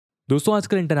दोस्तों,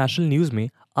 आजकल international news में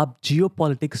आप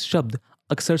जियोपॉलिटिक्स शब्द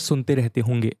अक्सर सुनते रहते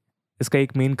होंगे। इसका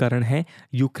एक मेन कारण है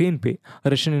यूक्रेन पे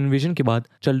रशियन इन्वेजन के बाद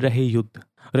चल रहे युद्ध।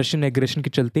 रशियन एग्रेशन के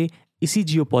चलते इसी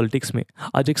जियोपॉलिटिक्स में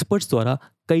आज एक्सपर्ट्स द्वारा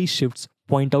कई शिफ्ट्स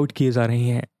पॉइंट आउट किए जा रहे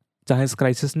हैं। जहां इस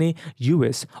क्राइसिस ने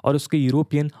यूएस और उसके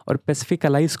यूरोपियन और पैसिफिक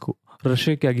अलाइज को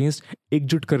रशिया के अगेंस्ट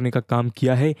एकजुट करने का काम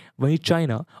किया है, वहीं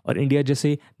चाइना और इंडिया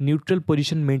जैसे न्यूट्रल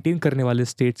पोजीशन मेंटेन करने वाले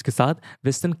स्टेट्स के साथ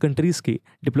वेस्टर्न कंट्रीज के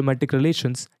डिप्लोमेटिक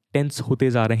रिलेशंस टेंस होते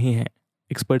जा रहे हैं।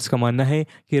 एक्सपर्ट्स का मानना है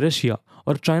कि रशिया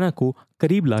और चाइना को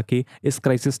करीब लाके इस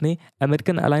क्राइसिस ने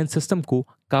अमेरिकन अलायंस सिस्टम को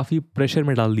काफ़ी प्रेशर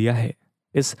में डाल दिया है।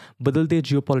 इस बदलते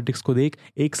जियोपॉलिटिक्स को देख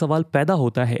एक सवाल पैदा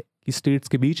होता है कि स्टेट्स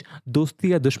के बीच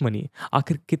दोस्ती या दुश्मनी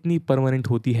आखिर कितनी परमानेंट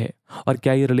होती है और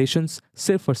क्या ये रिलेशंस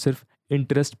सिर्फ और सिर्फ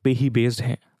इंटरेस्ट पे ही बेस्ड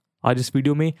हैं। आज इस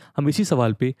वीडियो में हम इसी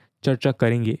सवाल पे चर्चा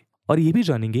करेंगे और ये भी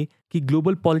जानेंगे कि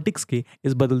ग्लोबल पॉलिटिक्स के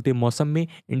इस बदलते मौसम में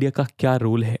इंडिया का क्या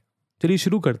रोल है। चलिए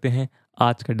शुरू करते हैं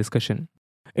आज का डिस्कशन।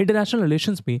 इंटरनेशनल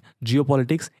रिलेशंस में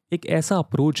जियोपॉलिटिक्स एक ऐसा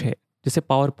अप्रोच है जिसे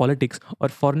पावर पॉलिटिक्स और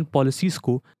फॉरेन पॉलिसीज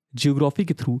को जियोग्राफी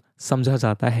के थ्रू समझा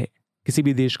जाता है। किसी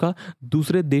भी देश का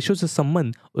दूसरे देशों से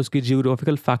संबंध उसके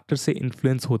जियोग्राफिकल फैक्टर से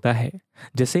इन्फ्लुएंस होता है,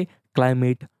 जैसे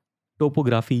क्लाइमेट,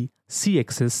 टोपोग्राफी, सी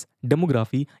एक्सिस,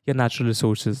 डेमोग्राफी या नेचुरल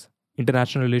रिसोर्सेज।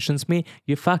 इंटरनेशनल रिलेशंस में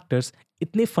ये फैक्टर्स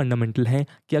इतने फंडामेंटल हैं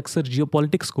कि अक्सर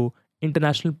जियोपॉलिटिक्स को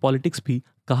इंटरनेशनल पॉलिटिक्स भी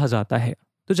कहा जाता है।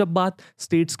 तो जब बात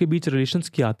स्टेट्स के बीच रिलेशंस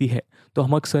की आती है तो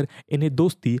हम अक्सर इन्हें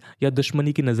दोस्ती या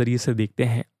दुश्मनी के नज़रिए से देखते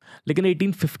हैं। लेकिन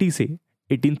 1850 से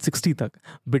 1860 तक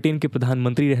ब्रिटेन के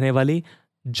प्रधानमंत्री रहने वाले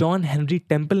जॉन हेनरी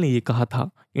टेम्पल ने यह कहा था,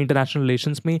 इंटरनेशनल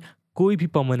रिलेशंस में कोई भी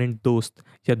परमानेंट दोस्त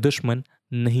या दुश्मन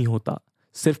नहीं होता,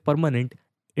 सिर्फ परमानेंट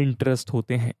इंटरेस्ट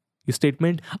होते हैं। ये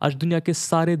स्टेटमेंट आज दुनिया के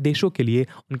सारे देशों के लिए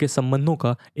उनके संबंधों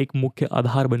का एक मुख्य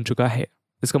आधार बन चुका है।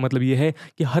 इसका मतलब यह है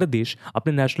कि हर देश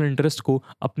अपने नेशनल इंटरेस्ट को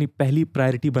अपनी पहली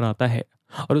प्रायोरिटी बनाता है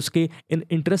और उसके इन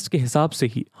इंटरेस्ट के हिसाब से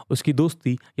ही उसकी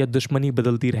दोस्ती या दुश्मनी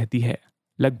बदलती रहती है।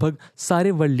 लगभग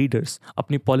सारे वर्ल्ड लीडर्स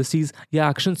अपनी पॉलिसीज या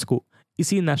एक्शंस को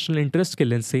इसी नेशनल इंटरेस्ट के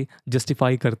लेंस से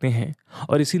जस्टिफाई करते हैं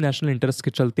और इसी नेशनल इंटरेस्ट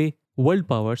के चलते वर्ल्ड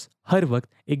पावर्स हर वक्त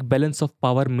एक बैलेंस ऑफ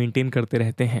पावर मेंटेन करते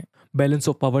रहते हैं। बैलेंस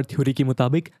ऑफ पावर थ्योरी के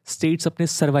मुताबिक स्टेट्स अपने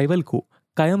सर्वाइवल को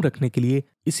कायम रखने के लिए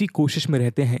इसी कोशिश में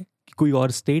रहते हैं कि कोई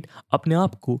और स्टेट अपने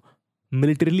आप को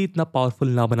मिलिटरीली इतना पावरफुल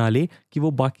ना बना ले कि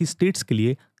वो बाकी स्टेट्स के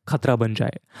लिए खतरा बन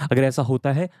जाए। अगर ऐसा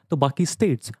होता है तो बाकी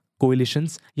स्टेट्स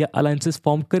कोएलिशंस या अलायंसेस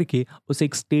फॉर्म करके उस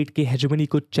एक स्टेट के हेजेमनी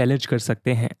को चैलेंज कर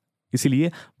सकते हैं।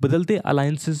 इसीलिए बदलते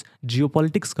अलायंसेस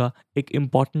जियोपॉलिटिक्स का एक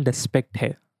इम्पॉर्टेंट एस्पेक्ट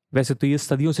है। वैसे तो ये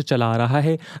सदियों से चला आ रहा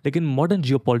है, लेकिन मॉडर्न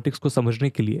जियोपॉलिटिक्स को समझने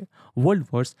के लिए वर्ल्ड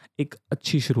वॉर्स एक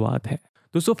अच्छी शुरुआत है।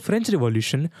 दोस्तों, फ्रेंच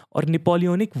रिवॉल्यूशन और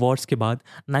नेपोलियनिक वॉर्स के बाद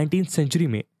 19th सेंचुरी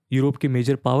में यूरोप के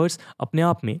मेजर पावर्स अपने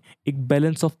आप में एक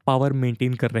बैलेंस ऑफ पावर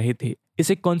मेंटेन कर रहे थे।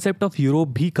 इसे कॉन्सेप्ट ऑफ यूरोप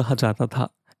भी कहा जाता था।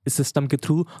 इस सिस्टम के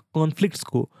थ्रू कॉन्फ्लिक्ट्स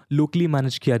को लोकली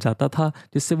मैनेज किया जाता था,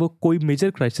 जिससे वो कोई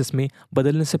मेजर क्राइसिस में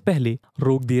बदलने से पहले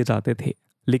रोक दिए जाते थे।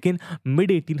 लेकिन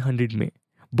मिड 1800 में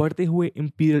बढ़ते हुए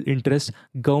इंपीरियल इंटरेस्ट,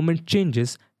 गवर्नमेंट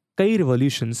चेंजेस, कई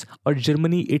रिवॉल्यूशंस और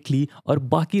जर्मनी, इटली और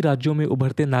बाकी राज्यों में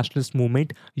उभरते नेशनलिस्ट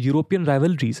मूवमेंट यूरोपियन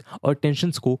राइवलरीज और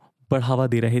टेंशंस को बढ़ावा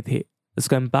दे रहे थे।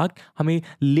 इसका इम्पैक्ट हमें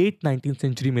लेट 19th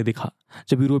सेंचुरी में दिखा,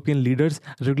 जब यूरोपियन लीडर्स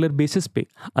रेगुलर बेसिस पे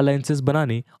अलायंसेस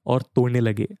बनाने और तोड़ने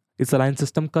लगे। इस अलायंस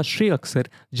सिस्टम का श्रेय अक्सर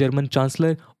German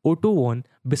chancellor Otto von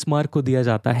Bismarck को दिया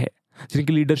जाता है,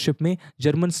 जिनकी लीडरशिप में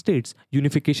जर्मन स्टेट्स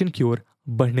यूनिफिकेशन की ओर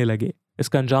बढ़ने लगे।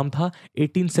 इसका अंजाम था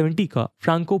 1870 का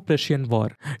फ्रांको प्रशियन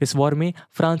वॉर। इस वॉर में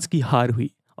फ्रांस की हार हुई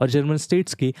और जर्मन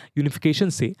स्टेट्स के यूनिफिकेशन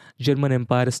से जर्मन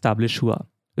एम्पायर एस्टैब्लिश हुआ।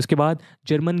 उसके बाद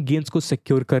जर्मन गेंस को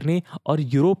सिक्योर करने और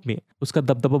यूरोप में उसका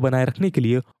दबदबा बनाए रखने के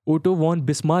लिए ओटो वॉन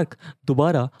बिस्मार्क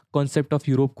दोबारा कॉन्सेप्ट ऑफ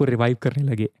यूरोप को रिवाइव करने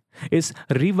लगे। इस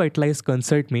रिवाइटलाइज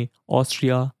कंसर्ट में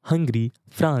Austria, Hungary,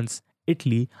 France,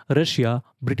 Italy, Russia,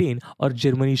 Britain और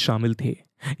जर्मनी शामिल थे।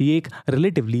 ये एक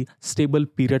रिलेटिवली स्टेबल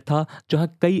पीरियड था जहां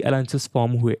कई अलायंसेस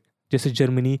फॉर्म हुए, जैसे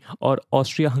जर्मनी और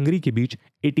ऑस्ट्रिया हंगरी के बीच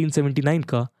 1879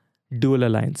 का ड्यूअल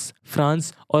अलायंस,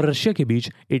 फ्रांस और रशिया के बीच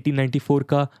 1894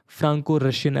 का फ्रांको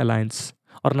रशियन अलायंस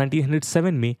और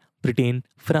 1907 में ब्रिटेन,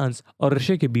 फ्रांस और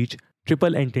रशिया के बीच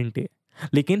ट्रिपल एंटेंटे।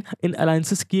 लेकिन इन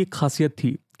अलायंसेस की एक खासियत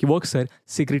थी कि वो अक्सर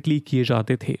सीक्रेटली किए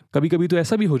जाते थे। कभी कभी तो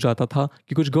ऐसा भी हो जाता था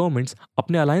कि कुछ गवर्नमेंट्स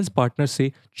अपने अलायंस पार्टनर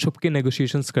से छुप के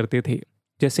नेगोशिएशंस करते थे।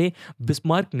 जैसे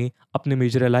बिस्मार्क ने अपने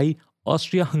मेजर एलाई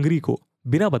ऑस्ट्रिया हंगरी को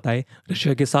बिना बताए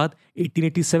रशिया के साथ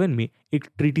 1887 में एक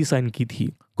ट्रीटी साइन की थी।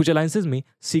 कुछ अलायंसेस में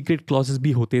सीक्रेट क्लॉजेस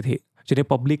भी होते थे जिन्हें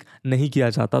पब्लिक नहीं किया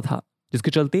जाता था,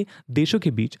 जिसके चलते देशों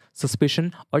के बीच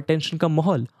सस्पेशन और टेंशन का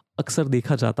माहौल अक्सर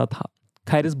देखा जाता था।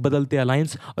 खैर, इस बदलते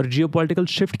अलायंस और जियोपॉलिटिकल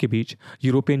शिफ्ट के बीच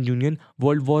यूरोपियन यूनियन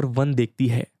वर्ल्ड वॉर 1 देखती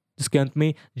है, जिसके अंत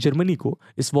में जर्मनी को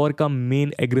इस वॉर का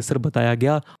मेन एग्रेसर बताया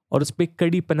गया और उस पर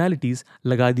कड़ी पेनाल्टीज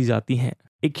लगा दी जाती हैं।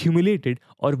 एक ह्यूमिलेटेड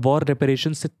और वॉर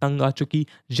रेपरेशन से तंग आ चुकी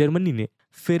जर्मनी ने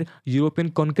फिर यूरोपियन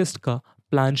कॉन्क्वेस्ट का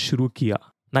प्लान शुरू किया।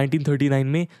 1939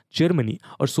 में जर्मनी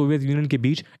और सोवियत यूनियन के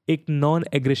बीच एक नॉन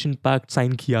एग्रेशन पैक्ट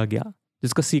साइन किया गया,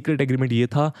 जिसका सीक्रेट एग्रीमेंट ये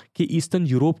था कि ईस्टर्न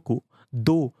यूरोप को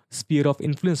 2 स्फीयर ऑफ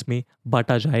इन्फ्लुएंस में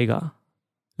बांटा जाएगा।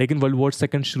 लेकिन वर्ल्ड वॉर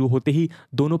सेकंड शुरू होते ही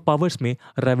दोनों पावर्स में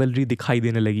राइवलरी दिखाई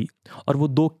देने लगी और वो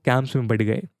 2 कैंप्स में बढ़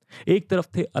गए। एक तरफ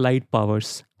थे allied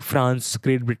powers France,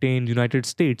 Great Britain, United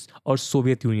States और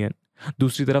सोवियत यूनियन।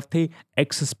 दूसरी तरफ थे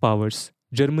एक्सिस पावर्स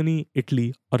जर्मनी,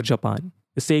 इटली और जापान।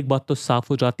 इससे एक बात तो साफ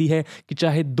हो जाती है कि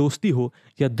चाहे दोस्ती हो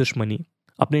या दुश्मनी,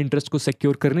 अपने इंटरेस्ट को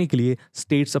सिक्योर करने के लिए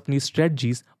स्टेट्स अपनी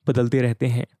स्ट्रेटजीज बदलते रहते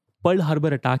हैं। पर्ल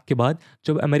हार्बर अटैक के बाद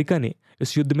जब अमेरिका ने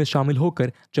इस युद्ध में शामिल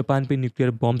होकर जापान पे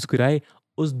न्यूक्लियर बॉम्ब्स गिराए,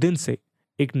 उस दिन से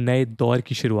एक नए दौर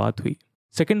की शुरुआत हुई।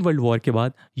 सेकेंड वर्ल्ड वॉर के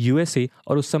बाद यूएसए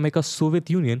और उस समय का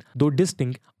सोवियत यूनियन 2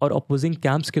 डिस्टिंक्ट और अपोजिंग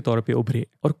कैंप्स के तौर पे उभरे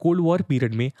और कोल्ड वॉर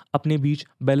पीरियड में अपने बीच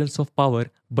बैलेंस ऑफ पावर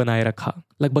बनाए रखा।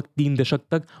 लगभग 3 दशक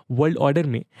तक वर्ल्ड ऑर्डर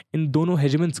में इन दोनों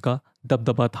हेजेमन्स का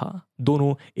दबदबा था।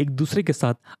 दोनों एक दूसरे के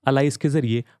साथ अलाइज के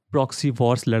जरिए प्रॉक्सी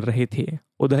वॉर्स लड़ रहे थे।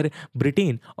 उधर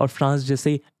ब्रिटेन और फ्रांस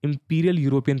जैसे इंपीरियल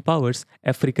यूरोपियन पावर्स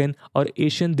अफ्रीकन और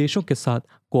एशियन देशों के साथ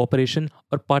कोऑपरेशन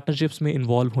और पार्टनरशिप्स में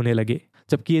इन्वॉल्व होने लगे,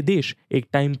 जबकि ये देश एक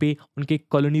टाइम पे उनके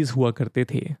कॉलोनीज हुआ करते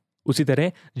थे। उसी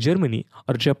तरह जर्मनी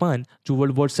और जापान जो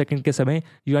वर्ल्ड वॉर सेकंड के समय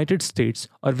यूनाइटेड स्टेट्स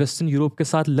और वेस्टर्न यूरोप के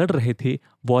साथ लड़ रहे थे,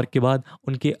 वॉर के बाद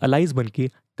उनके अलाइज बनके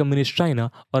कम्युनिस्ट चाइना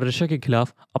और रशिया के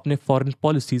खिलाफ अपने फॉरेन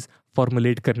पॉलिसीज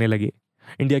फॉर्मुलेट करने लगे।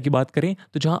 इंडिया की बात करें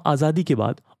तो जहां आज़ादी के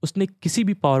बाद उसने किसी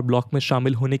भी पावर ब्लॉक में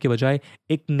शामिल होने के बजाय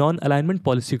एक नॉन अलाइनमेंट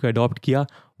पॉलिसी को अडॉप्ट किया,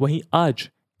 वहीं आज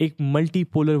एक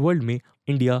मल्टीपोलर वर्ल्ड में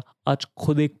इंडिया आज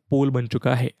खुद एक पोल बन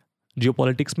चुका है।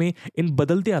 जियोपॉलिटिक्स में इन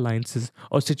बदलते अलायंसेस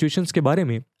और सिचुएशंस के बारे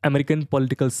में American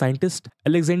political scientist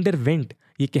Alexander went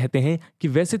ये कहते हैं कि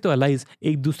वैसे तो अलाइज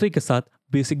एक दूसरे के साथ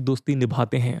बेसिक दोस्ती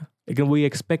निभाते हैं, लेकिन वो ये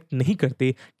एक्सपेक्ट नहीं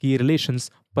करते कि ये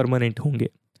रिलेशंस परमानेंट होंगे।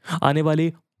 आने वाले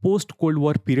पोस्ट कोल्ड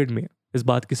वॉर पीरियड में इस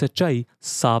बात की सच्चाई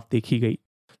साफ देखी गई।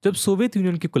 जब सोवियत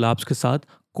यूनियन के कोलैप्स के साथ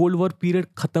कोल्ड वॉर पीरियड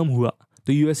खत्म हुआ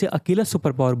तो यूएसए अकेला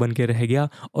सुपर पावर बन के रह गया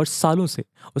और सालों से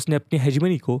उसने अपनी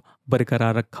हेजमनी को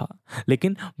बरकरार रखा।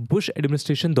 लेकिन बुश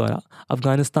एडमिनिस्ट्रेशन द्वारा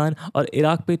अफगानिस्तान और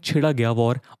इराक पे छेड़ा गया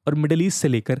वॉर और मिडल ईस्ट से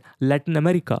लेकर लैटिन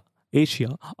अमेरिका,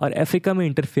 एशिया और अफ्रीका में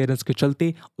इंटरफेरेंस के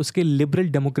चलते उसके लिबरल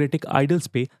डेमोक्रेटिक आइडल्स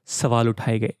पे सवाल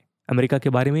उठाए गए। अमेरिका के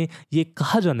बारे में ये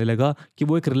कहा जाने लगा कि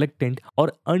वो एक रिलेक्टेंट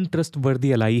और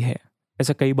अनट्रस्टवर्दी अलाई है।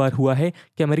 ऐसा कई बार हुआ है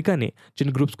कि अमेरिका ने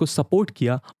जिन ग्रुप्स को सपोर्ट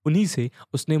किया उन्हीं से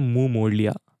उसने मुंह मोड़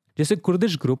लिया। जैसे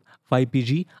कुर्दिश ग्रुप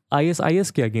वाईपीजी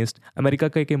आईएसआईएस के अगेंस्ट अमेरिका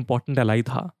का एक इंपॉर्टेंट अलाई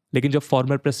था, लेकिन जब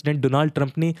फॉर्मर प्रेसिडेंट डोनाल्ड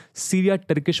ट्रंप ने सीरिया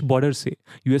टर्किश बॉर्डर से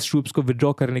यूएस ट्रूप्स को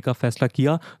विड्रॉ करने का फैसला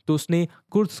किया तो उसने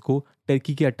कुर्द्स को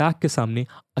टर्की के अटैक के सामने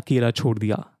अकेला छोड़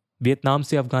दिया। वियतनाम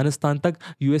से अफगानिस्तान तक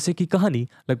यूएसए की कहानी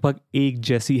लगभग एक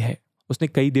जैसी है। उसने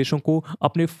कई देशों को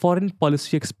अपने फॉरेन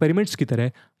पॉलिसी एक्सपेरिमेंट्स की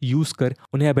तरह यूज कर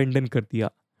उन्हें अबेंडन कर दिया।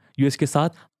 यूएस के साथ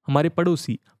हमारे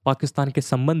पड़ोसी पाकिस्तान के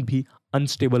संबंध भी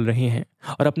अनस्टेबल रहे हैं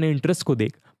और अपने इंटरेस्ट को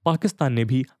देख पाकिस्तान ने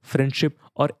भी फ्रेंडशिप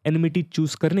और एनिमिटी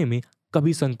चूज करने में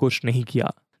कभी संकोच नहीं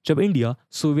किया। जब इंडिया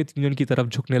सोवियत यूनियन की तरफ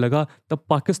झुकने लगा तब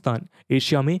पाकिस्तान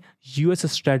एशिया में यूएस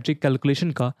स्ट्रेटेजिक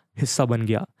कैलकुलेशन का हिस्सा बन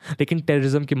गया। लेकिन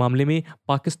टेररिज्म के मामले में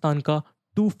पाकिस्तान का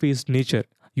 2 फेस्ड नेचर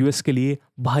यूएस के लिए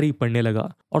भारी पड़ने लगा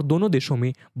और दोनों देशों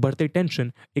में बढ़ते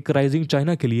टेंशन एक राइजिंग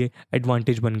चाइना के लिए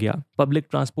एडवांटेज बन गया। पब्लिक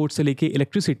ट्रांसपोर्ट से लेके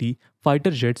इलेक्ट्रिसिटी,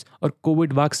 फाइटर जेट्स और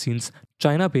कोविड वैक्सीन्स,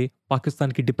 चाइना पे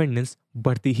पाकिस्तान की डिपेंडेंस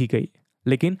बढ़ती ही गई।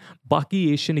 लेकिन बाकी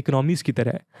एशियन इकोनॉमीज की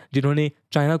तरह जिन्होंने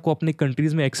चाइना को अपने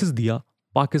कंट्रीज में एक्सेस दिया,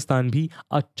 पाकिस्तान भी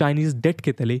आज चाइनीज डेट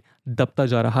के तले दबता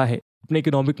जा रहा है। अपने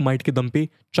इकोनॉमिक माइट के दम पे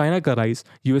चाइना का राइज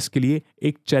यूएस के लिए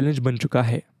एक चैलेंज बन चुका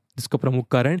है, जिसका प्रमुख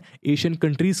कारण एशियन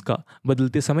कंट्रीज का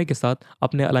बदलते समय के साथ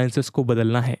अपने अलायंसेस को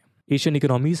बदलना है। एशियन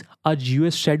इकोनॉमीज आज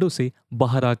यूएस शैडो से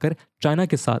बाहर आकर चाइना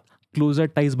के साथ क्लोजर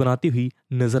टाइज बनाती हुई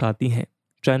नजर आती हैं।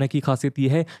 चाइना की खासियत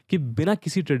यह है कि बिना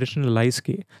किसी ट्रेडिशनल अलाइज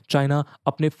के चाइना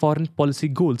अपने फॉरेन पॉलिसी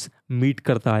गोल्स मीट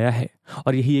करता आया है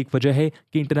और यही एक वजह है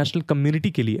कि इंटरनेशनल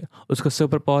कम्युनिटी के लिए उसका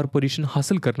सुपर पावर पोजीशन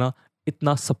हासिल करना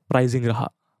इतना सरप्राइजिंग रहा।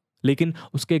 लेकिन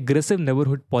उसके एग्रेसिव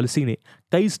नेबरहुड पॉलिसी ने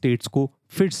कई स्टेट्स को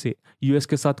फिर से यूएस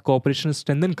के साथ कोऑपरेशन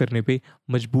स्ट्रेंथन करने पे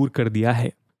मजबूर कर दिया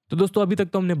है। तो दोस्तों, अभी तक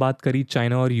तो हमने बात करी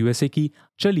चाइना और यूएसए की।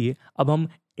 चलिए अब हम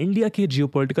इंडिया के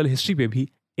जियोपॉलिटिकल हिस्ट्री पे भी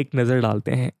एक नज़र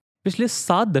डालते हैं। पिछले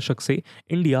 7 दशक से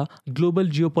इंडिया ग्लोबल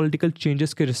जियोपॉलिटिकल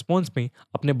चेंजेस के रिस्पॉन्स में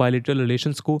अपने बायलैटरल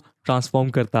रिलेशंस को ट्रांसफॉर्म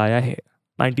करता आया है।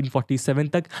 1947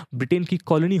 तक ब्रिटेन की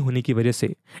कॉलोनी होने की वजह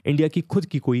से इंडिया की खुद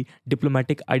की कोई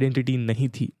डिप्लोमेटिक आइडेंटिटी नहीं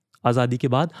थी। आज़ादी के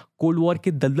बाद कोल्ड वॉर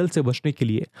के दलदल से बचने के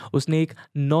लिए उसने एक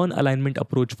नॉन अलाइनमेंट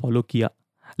अप्रोच फॉलो किया,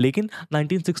 लेकिन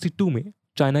 1962 में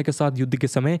चाइना के साथ युद्ध के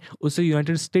समय उसे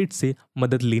यूनाइटेड स्टेट्स से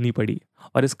मदद लेनी पड़ी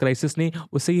और इस क्राइसिस ने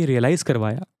उसे ये रियलाइज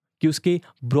करवाया कि उसके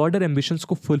ब्रॉडर एम्बिशंस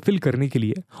को फुलफिल करने के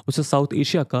लिए उसे साउथ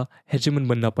एशिया का हेजेमन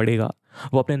बनना पड़ेगा।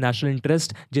 वो अपने नेशनल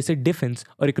इंटरेस्ट जैसे डिफेंस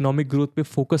और इकोनॉमिक ग्रोथ पे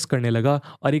फोकस करने लगा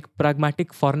और एक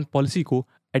प्रैग्मेटिक फॉरेन पॉलिसी को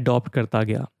अडॉप्ट करता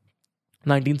गया।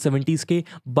 1970s के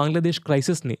बांग्लादेश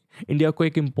क्राइसिस ने इंडिया को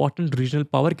एक इम्पॉर्टेंट रीजनल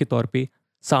पावर के तौर पे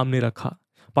सामने रखा।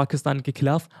 पाकिस्तान के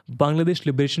खिलाफ बांग्लादेश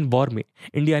लिबरेशन वॉर में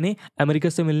इंडिया ने अमेरिका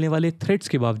से मिलने वाले थ्रेट्स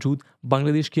के बावजूद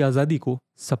बांग्लादेश की आज़ादी को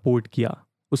सपोर्ट किया।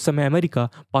 उस समय अमेरिका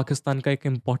पाकिस्तान का एक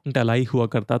इम्पॉर्टेंट अलाई हुआ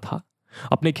करता था।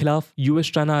 अपने खिलाफ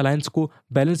यूएस चाइना अलायंस को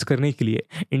बैलेंस करने के लिए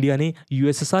इंडिया ने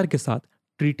यूएसएसआर के साथ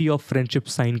ट्रीटी ऑफ फ्रेंडशिप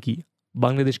साइन की।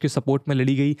 बांग्लादेश के सपोर्ट में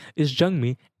लड़ी गई इस जंग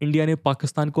में इंडिया ने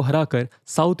पाकिस्तान को हराकर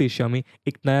साउथ एशिया में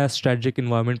एक नया स्ट्रेटेजिक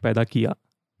एनवायरनमेंट पैदा किया।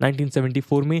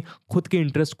 1974 में खुद के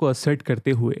इंटरेस्ट को असर्ट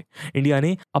करते हुए इंडिया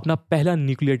ने अपना पहला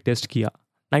न्यूक्लियर टेस्ट किया।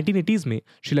 1980s में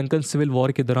श्रीलंकन सिविल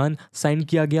वॉर के दौरान साइन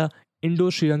किया गया इंडो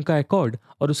श्रीलंका अकॉर्ड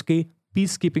और उसके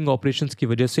पीस कीपिंग ऑपरेशंस की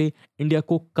वजह से इंडिया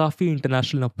को काफ़ी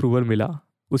इंटरनेशनल अप्रूवल मिला।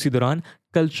 उसी दौरान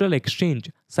कल्चरल एक्सचेंज,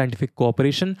 साइंटिफिक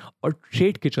कोऑपरेशन और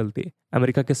ट्रेड के चलते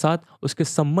अमेरिका के साथ उसके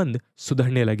संबंध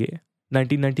सुधरने लगे।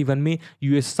 1991 में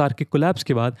यूएसएसआर के कोलैप्स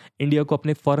के बाद इंडिया को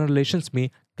अपने फॉरेन रिलेशंस में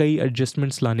कई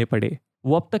एडजस्टमेंट्स लाने पड़े।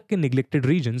 वो अब तक के निगलेक्टेड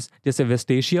रीजन्स जैसे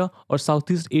वेस्ट एशिया और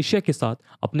साउथ ईस्ट एशिया के साथ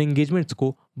अपने एंगेजमेंट्स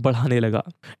को बढ़ाने लगा।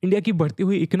 इंडिया की बढ़ती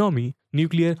हुई इकोनॉमी,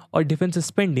 न्यूक्लियर और डिफेंस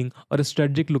स्पेंडिंग और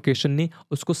स्ट्रेटेजिक लोकेशन ने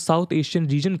उसको साउथ एशियन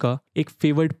रीजन का एक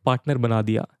फेवर्ड पार्टनर बना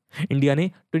दिया। इंडिया ने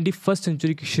 21st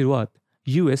सेंचुरी की शुरुआत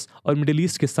यूएस और मिडिल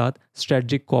ईस्ट के साथ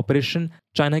स्ट्रेटेजिक कोऑपरेशन,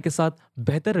 चाइना के साथ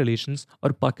बेहतर रिलेशंस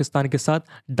और पाकिस्तान के साथ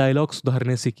डायलॉग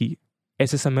सुधारने से की।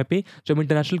 ऐसे समय पे जब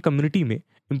इंटरनेशनल कम्युनिटी में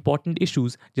इंपॉर्टेंट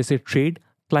इश्यूज जैसे ट्रेड,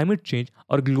 क्लाइमेट चेंज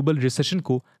और ग्लोबल रिसेशन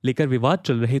को लेकर विवाद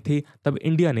चल रहे थे, तब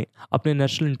इंडिया ने अपने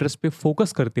नेशनल इंटरेस्ट पे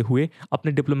फोकस करते हुए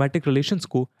अपने डिप्लोमेटिक रिलेशंस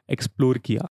को एक्सप्लोर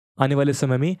किया। आने वाले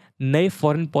समय में नए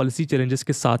फॉरेन पॉलिसी चैलेंजेस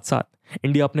के साथ साथ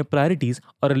इंडिया अपने प्रायोरिटीज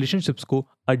और रिलेशनशिप्स को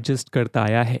एडजस्ट करता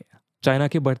आया है। चाइना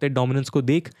के बढ़ते डोमिनेंस को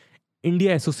देख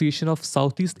India association of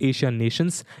south east Asian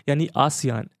Nations यानी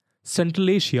आसियान, सेंट्रल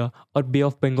एशिया और बे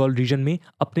ऑफ बंगाल रीजन में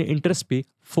अपने इंटरेस्ट पे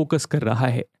फोकस कर रहा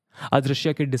है। आज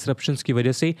रशिया के डिसरप्शंस की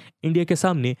वजह से इंडिया के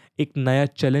सामने एक नया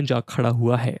चैलेंज आ खड़ा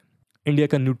हुआ है। इंडिया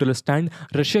का न्यूट्रल स्टैंड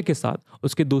रशिया के साथ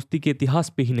उसके दोस्ती के इतिहास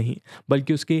पे ही नहीं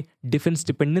बल्कि उसके डिफेंस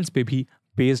डिपेंडेंस पे भी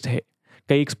बेस्ड है।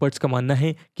 कई एक्सपर्ट्स का मानना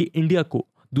है कि इंडिया को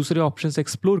दूसरे ऑप्शंस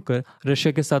एक्सप्लोर कर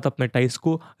रशिया के साथ अपने टाइज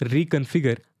को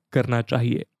रिकन्फिगर करना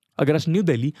चाहिए। अगर आज न्यू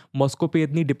दिल्ली मॉस्को पे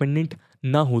इतनी डिपेंडेंट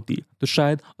ना होती तो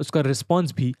शायद उसका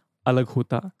रिस्पॉन्स भी अलग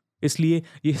होता। इसलिए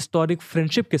ये हिस्टोरिक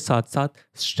फ्रेंडशिप के साथ साथ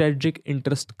स्ट्रेटेजिक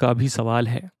इंटरेस्ट का भी सवाल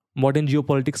है। मॉडर्न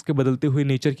जियोपॉलिटिक्स के बदलते हुए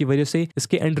नेचर की वजह से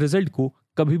इसके एंड रिजल्ट को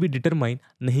कभी भी डिटरमाइन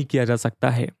नहीं किया जा सकता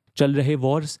है। चल रहे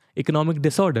Wars, economic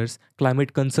disorders,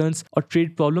 climate concerns और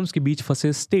ट्रेड प्रॉब्लम्स के बीच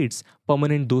फंसे स्टेट्स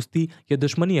परमानेंट दोस्ती या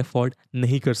दुश्मनी अफोर्ड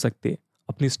नहीं कर सकते।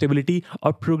 अपनी स्टेबिलिटी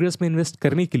और प्रोग्रेस में इन्वेस्ट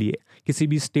करने के लिए किसी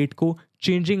भी स्टेट को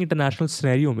चेंजिंग इंटरनेशनल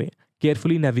सिनेरियो में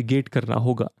केयरफुली नेविगेट करना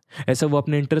होगा। ऐसा वो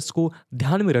अपने इंटरेस्ट को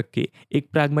ध्यान में रख के एक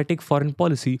प्रैग्मेटिक फॉरेन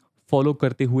पॉलिसी फॉलो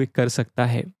करते हुए कर सकता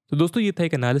है। तो दोस्तों, ये था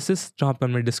एक एनालिसिस जहां पर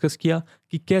हमने डिस्कस किया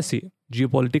कि कैसे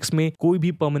जियोपॉलिटिक्स में कोई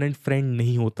भी परमानेंट फ्रेंड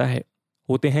नहीं होता है,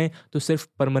 होते हैं तो सिर्फ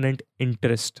परमानेंट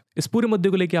इंटरेस्ट। इस पूरे मुद्दे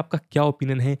को लेकर आपका क्या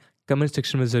ओपिनियन है कमेंट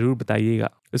सेक्शन में जरूर बताइएगा।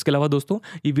 इसके अलावा दोस्तों,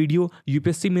 ये वीडियो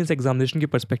यूपीएससी मेंस एग्जामिनेशन के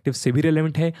पर्सपेक्टिव से भी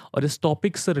रेलेवेंट है और इस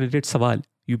टॉपिक से रिलेटेड सवाल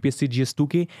यूपीएससी GS-2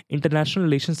 के इंटरनेशनल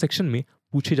रिलेशन सेक्शन में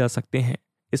पूछे जा सकते हैं।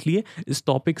 इसलिए इस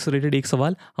टॉपिक से रिलेटेड एक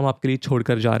सवाल हम आपके लिए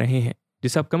छोड़कर जा रहे हैं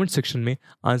जिसे आप कमेंट सेक्शन में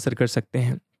आंसर कर सकते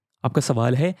हैं। आपका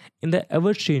सवाल है, in the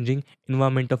ever changing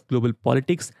environment of global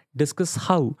politics discuss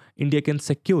how India can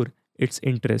secure it's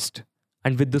interest.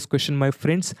 And with this question my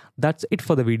friends, that's it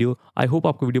for the video. I hope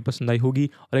आपको video पसंद आई होगी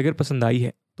और अगर पसंद आई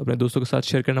है तो अपने दोस्तों के साथ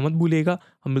शेयर करना मत भूलिएगा।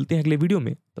 हम मिलते हैं अगले वीडियो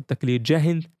में, तब तक के लिए जय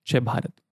हिंद, जय भारत।